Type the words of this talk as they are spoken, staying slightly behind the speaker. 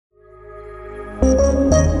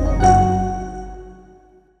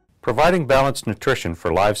Providing balanced nutrition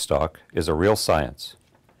for livestock is a real science.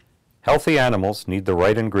 Healthy animals need the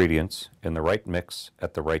right ingredients in the right mix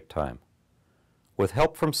at the right time. With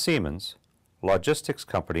help from Siemens, logistics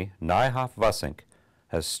company Nijhoff Vussink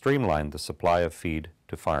has streamlined the supply of feed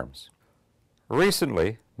to farms.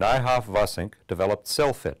 Recently, Nijhoff Vussink developed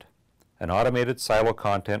SILFIT, an automated silo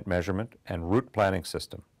content measurement and route planning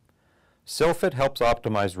system. SILFIT helps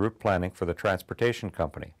optimize route planning for the transportation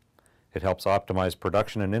company. It helps optimize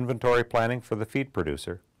production and inventory planning for the feed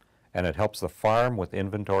producer, and it helps the farm with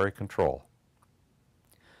inventory control.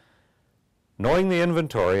 Knowing the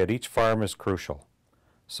inventory at each farm is crucial.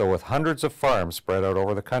 So with hundreds of farms spread out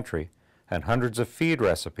over the country and hundreds of feed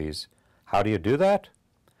recipes, how do you do that?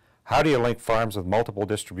 How do you link farms with multiple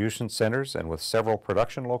distribution centers and with several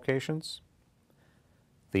production locations?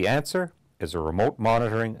 The answer is a remote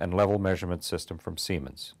monitoring and level measurement system from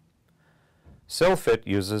Siemens. SILFIT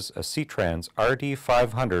uses a SITRANS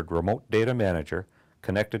RD500 remote data manager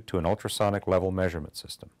connected to an ultrasonic level measurement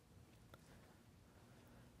system.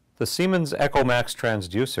 The Siemens EchoMax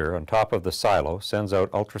transducer on top of the silo sends out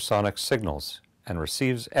ultrasonic signals and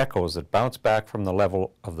receives echoes that bounce back from the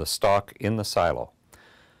level of the stock in the silo.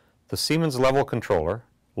 The Siemens level controller,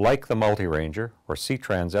 like the multi-ranger or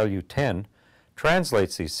SITRANS LU10,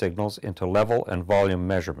 translates these signals into level and volume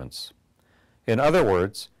measurements. In other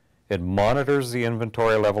words, it monitors the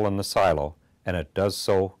inventory level in the silo, and it does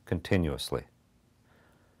so continuously.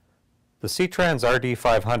 The SITRANS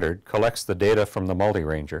RD500 collects the data from the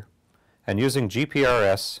multi-ranger and using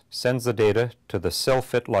GPRS sends the data to the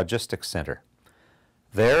SILFIT Logistics Center.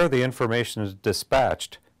 There, the information is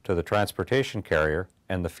dispatched to the transportation carrier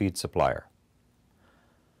and the feed supplier.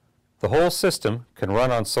 The whole system can run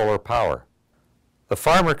on solar power. The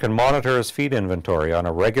farmer can monitor his feed inventory on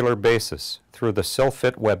a regular basis through the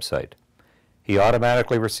SILFIT website. He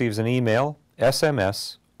automatically receives an email,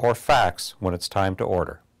 SMS, or fax when it's time to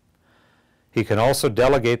order. He can also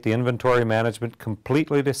delegate the inventory management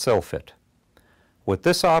completely to SILFIT. With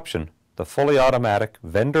this option, the fully automatic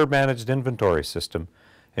vendor-managed inventory system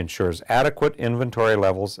ensures adequate inventory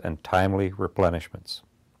levels and timely replenishments.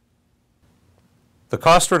 The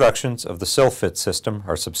cost reductions of the SILFIT system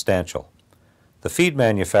are substantial. The feed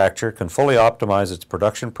manufacturer can fully optimize its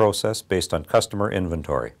production process based on customer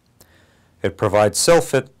inventory. It provides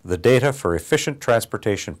SILFIT the data for efficient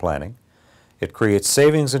transportation planning. It creates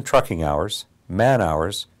savings in trucking hours,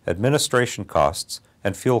 man-hours, administration costs,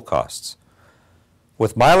 and fuel costs.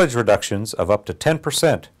 With mileage reductions of up to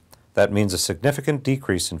 10%, that means a significant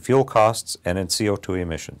decrease in fuel costs and in CO2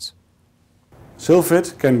 emissions.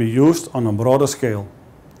 SILFIT can be used on a broader scale.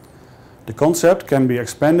 The concept can be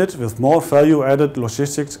expanded with more value-added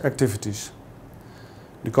logistics activities.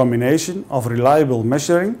 The combination of reliable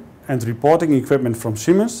measuring and reporting equipment from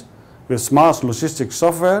Siemens with smart logistics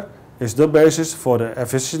software is the basis for the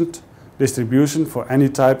efficient distribution for any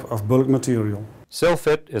type of bulk material.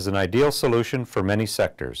 SILFIT is an ideal solution for many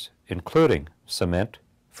sectors, including cement,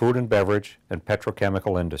 food and beverage, and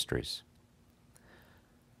petrochemical industries.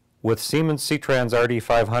 With Siemens SITRANS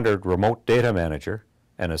RD500 Remote Data Manager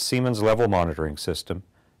and a Siemens level monitoring system,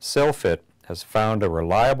 SILFIT has found a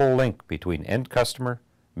reliable link between end customer,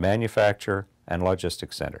 manufacturer, and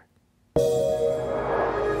logistics center.